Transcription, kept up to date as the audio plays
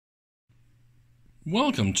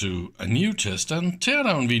Welcome to a new test and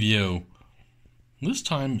teardown video. This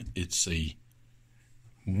time it's a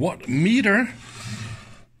wattmeter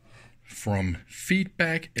from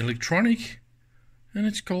Feedback Electronic and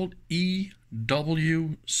it's called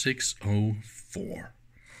EW604.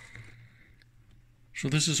 So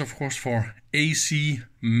this is of course for AC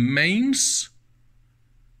mains,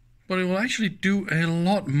 but it will actually do a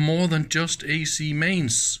lot more than just AC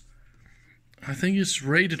mains. I think it's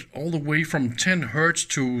rated all the way from 10 Hertz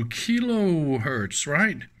to kilohertz,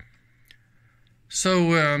 right?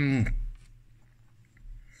 So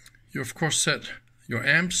you of course set your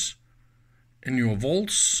amps and your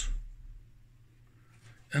volts,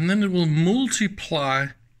 and then it will multiply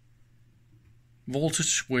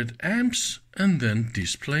voltage with amps and then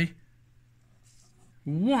display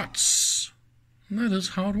watts. And that is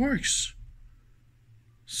how it works.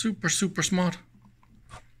 Super smart.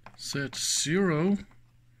 Set 0,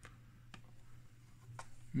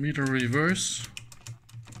 meter reverse.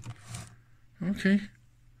 Okay,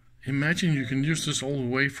 imagine you can use this all the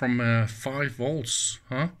way from 5 volts,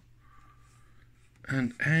 huh?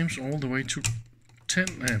 And amps all the way to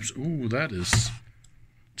 10 amps. Ooh, that is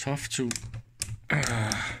tough to...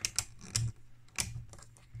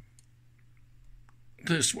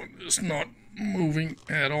 This one is not moving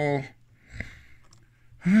at all.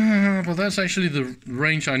 But that's actually the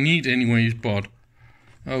range I need anyways, but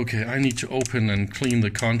okay, I need to open and clean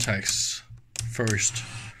the contacts first.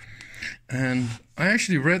 And I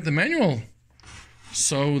actually read the manual,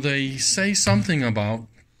 so they say something about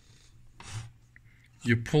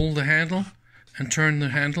you pull the handle and turn the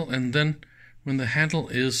handle, and then when the handle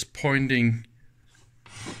is pointing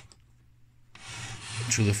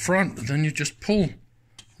to the front, then you just pull,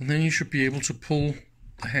 and then you should be able to pull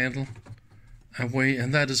the handle away,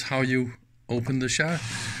 and that is how you open the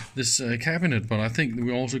this cabinet. But I think we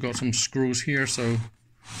also got some screws here, so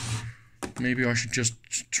maybe I should just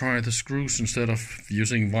try the screws instead of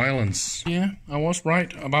using violence. Yeah, I was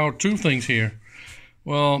right about 2 things here.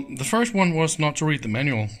 Well, the first one was not to read the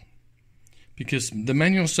manual, because the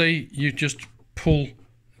manual say you just pull.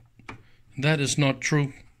 That is not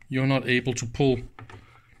true. You're not able to pull.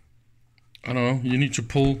 I don't know, you need to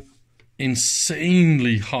pull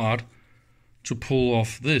insanely hard to pull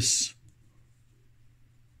off this.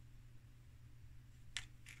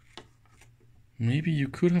 Maybe you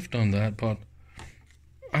could have done that, but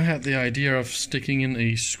I had the idea of sticking in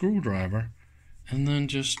a screwdriver and then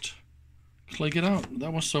just click it out.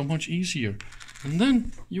 That was so much easier. And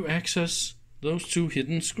then you access those 2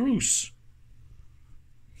 hidden screws.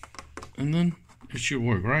 And then it should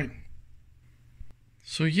work, right?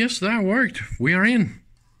 So yes, that worked. We are in.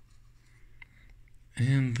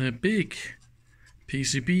 And the big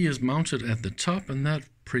PCB is mounted at the top, and that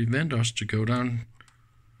prevents us to go down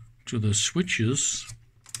to the switches,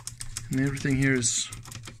 and everything here is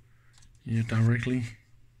directly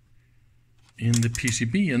in the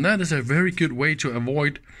PCB, and that is a very good way to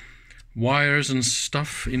avoid wires and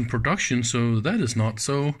stuff in production, so that is not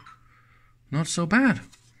so bad.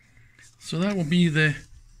 So that will be the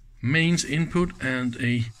mains input and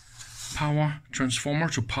a power transformer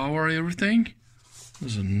to power everything.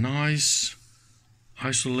 There's a nice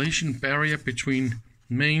isolation barrier between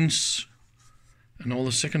mains and all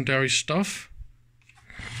the secondary stuff.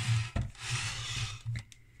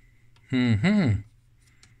 So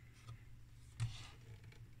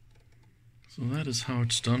that is how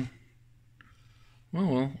it's done.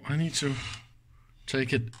 Well, I need to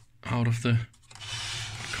take it out of the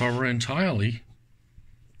cover entirely.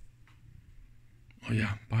 Oh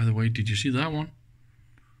yeah, by the way, did you see that one?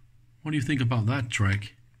 What do you think about that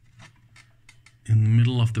track? In the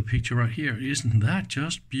middle of the picture right here. Isn't that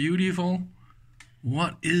just beautiful?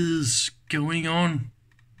 What is going on?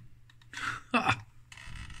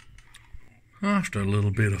 After a little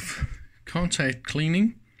bit of contact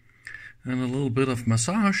cleaning and a little bit of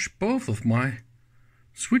massage, both of my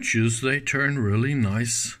switches, they turn really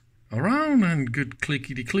nice around and good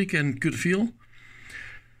clickety click and good feel.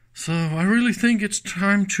 So I really think it's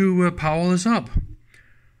time to power this up.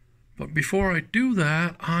 But before I do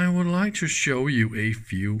that, I would like to show you a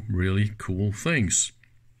few really cool things.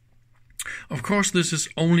 Of course, this is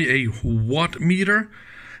only a wattmeter.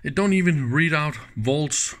 It don't even read out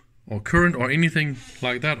volts or current or anything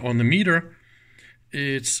like that on the meter.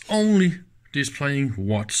 It's only displaying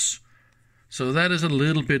watts. So that is a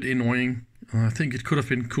little bit annoying. I think it could have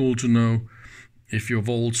been cool to know if your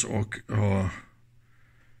volts or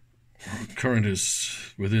current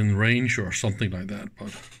is within range or something like that.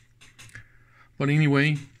 But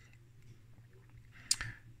anyway,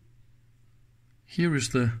 here is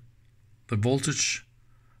the voltage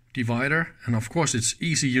divider, and of course it's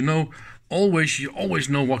easy. You always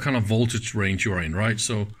know what kind of voltage range you're in, right?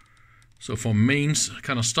 So for mains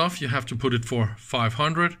kind of stuff, you have to put it for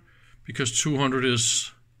 500 because 200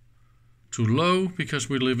 is too low because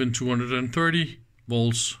we live in 230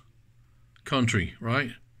 volts country,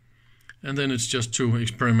 right? And then it's just to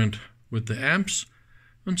experiment with the amps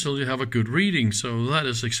until you have a good reading. So that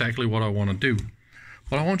is exactly what I want to do.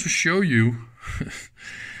 But I want to show you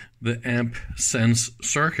the amp sense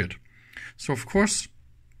circuit. So of course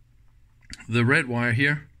the red wire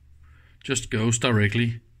here just goes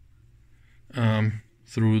directly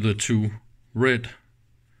through the two red.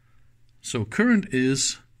 So current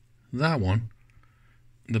is that one.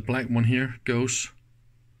 The black one here goes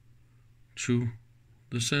to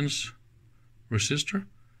the sense resistor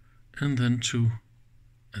and then to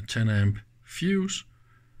a 10 amp fuse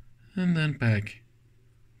and then back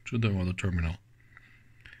to the other terminal.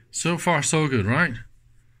 So far so good, right?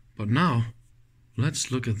 But now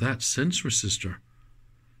let's look at that sense resistor.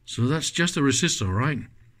 So that's just a resistor, right?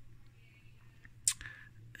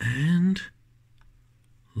 And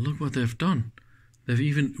look what they've done. They've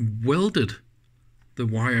even welded the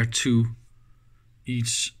wire to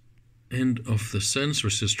each end of the sense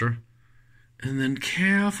resistor and then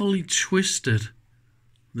carefully twisted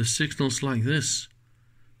the signals like this.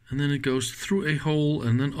 And then it goes through a hole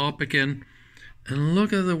and then up again. And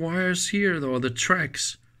look at the wires here, or the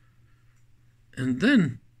tracks. And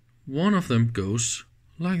then one of them goes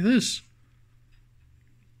like this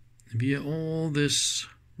via all this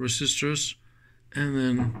resistors and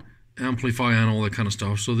then amplify and all that kind of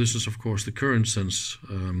stuff. So this is of course the current sense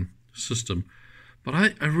system. But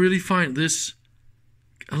I really find this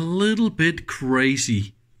a little bit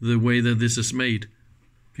crazy, the way that this is made.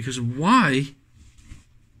 Because why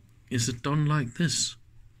is it done like this?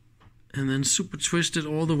 And then super twisted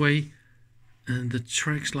all the way and the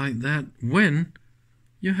tracks like that, when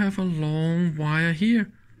you have a long wire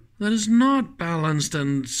here that is not balanced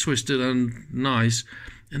and twisted and nice.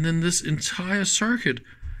 And then this entire circuit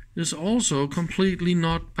is also completely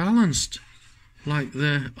not balanced, like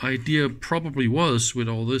the idea probably was with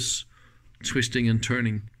all this twisting and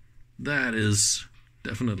turning. That is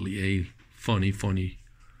definitely a funny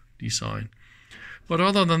design. But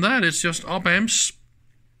other than that, it's just op amps.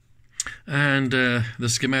 And the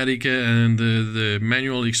schematic and the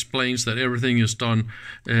manual explains that everything is done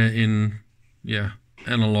in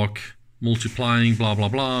analog multiplying, blah blah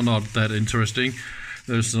blah. Not that interesting.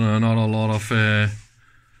 There's not a lot of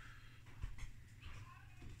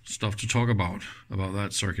stuff to talk about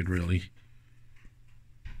that circuit really.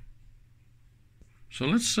 So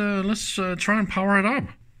let's try and power it up.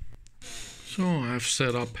 So I've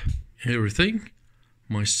set up everything.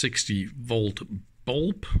 My 60 volt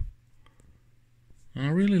bulb. I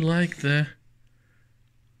really like the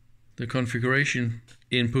configuration,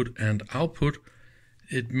 input and output.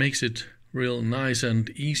 It makes it real nice and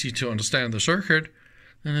easy to understand the circuit,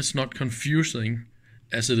 and it's not confusing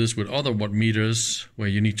as it is with other watt meters where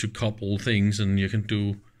you need to couple things and you can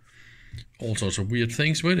do all sorts of weird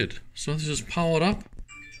things with it. So this is powered up,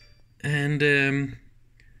 and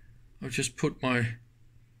I'll just put I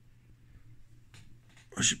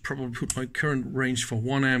should probably put my current range for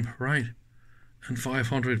 1 amp, right? And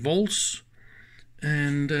 500 volts.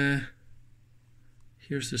 And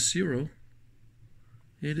here's the 0.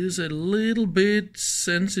 It is a little bit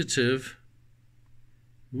sensitive.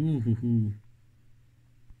 Ooh.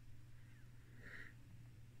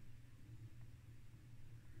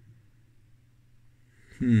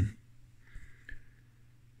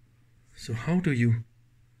 So how do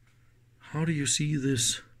you see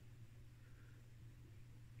this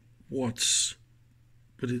watts?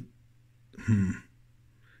 But it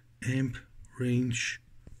amp range.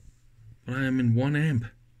 But I am in 1 amp,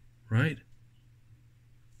 right?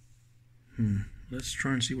 Let's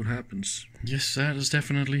try and see what happens. Yes, that is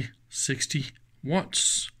definitely 60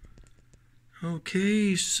 watts.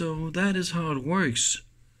 Okay, so that is how it works.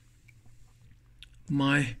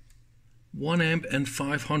 My 1 amp and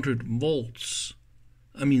 500 volts.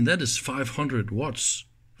 I mean, that is 500 watts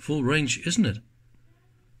full range, isn't it?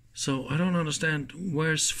 So I don't understand,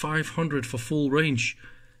 where's 500 for full range?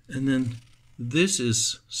 And then this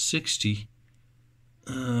is 60.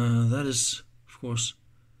 That is, of course,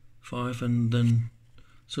 5, and then...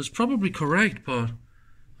 So it's probably correct, but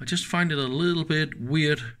I just find it a little bit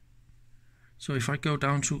weird. So if I go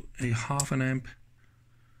down to a half an amp,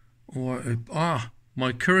 or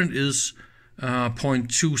my current is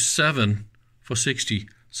 0.27 for 60.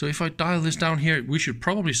 So if I dial this down here, we should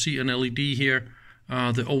probably see an LED here,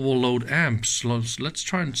 the overload amps. Let's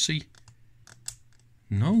try and see.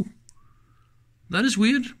 No, that is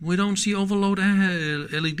weird. We don't see overload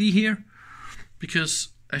LED here, because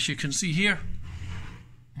as you can see here,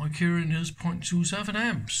 my current is 0.27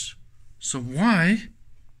 amps. So why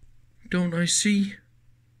don't I see?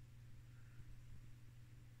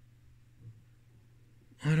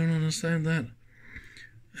 I don't understand that.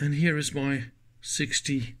 And here is my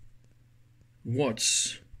 60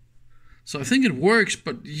 watts. So I think it works,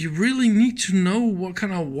 but you really need to know what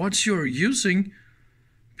kind of watts you're using,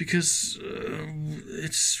 because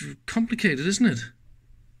it's complicated, isn't it?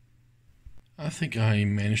 I think I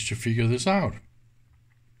managed to figure this out.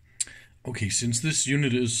 Okay, since this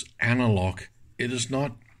unit is analog, it is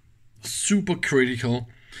not super critical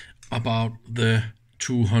about the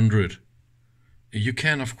 200. You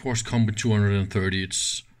can, of course, come with 230.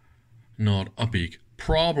 It's not a big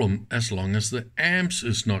problem as long as the amps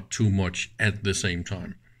is not too much at the same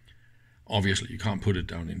time. Obviously, you can't put it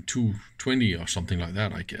down in 220 or something like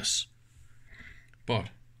that, I guess. But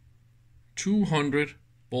 200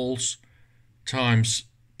 volts times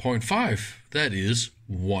 0.5, that is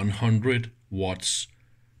 100 watts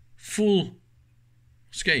full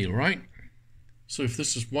scale, right? So if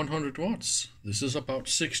this is 100 watts, this is about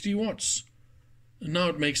 60 watts. And now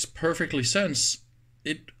it makes perfectly sense.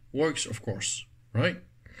 It works, of course, right?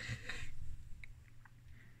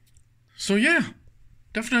 So yeah,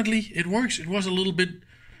 definitely it works. It was a little bit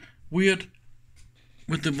weird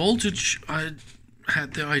with the voltage. I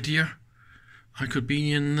had the idea I could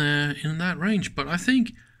be in that range, but I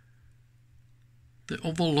think the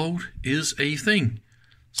overload is a thing.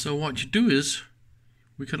 So what you do is,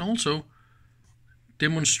 we can also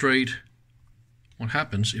demonstrate what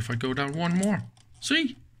happens if I go down one more.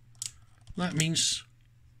 See? That means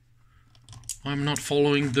I'm not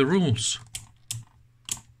following the rules.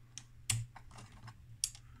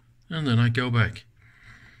 And then I go back.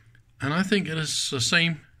 And I think it is the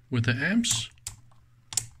same with the amps.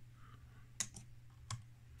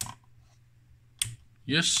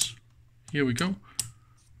 Yes, here we go.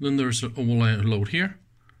 Then there's an overload here.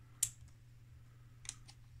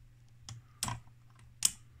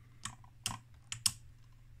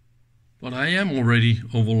 But I am already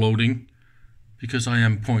overloading because I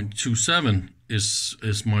am 0.27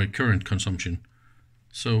 is my current consumption.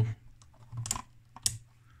 So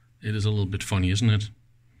it is a little bit funny, isn't it?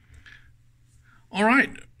 All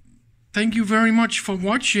right. Thank you very much for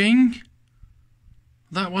watching.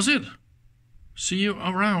 That was it. See you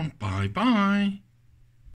around. Bye bye.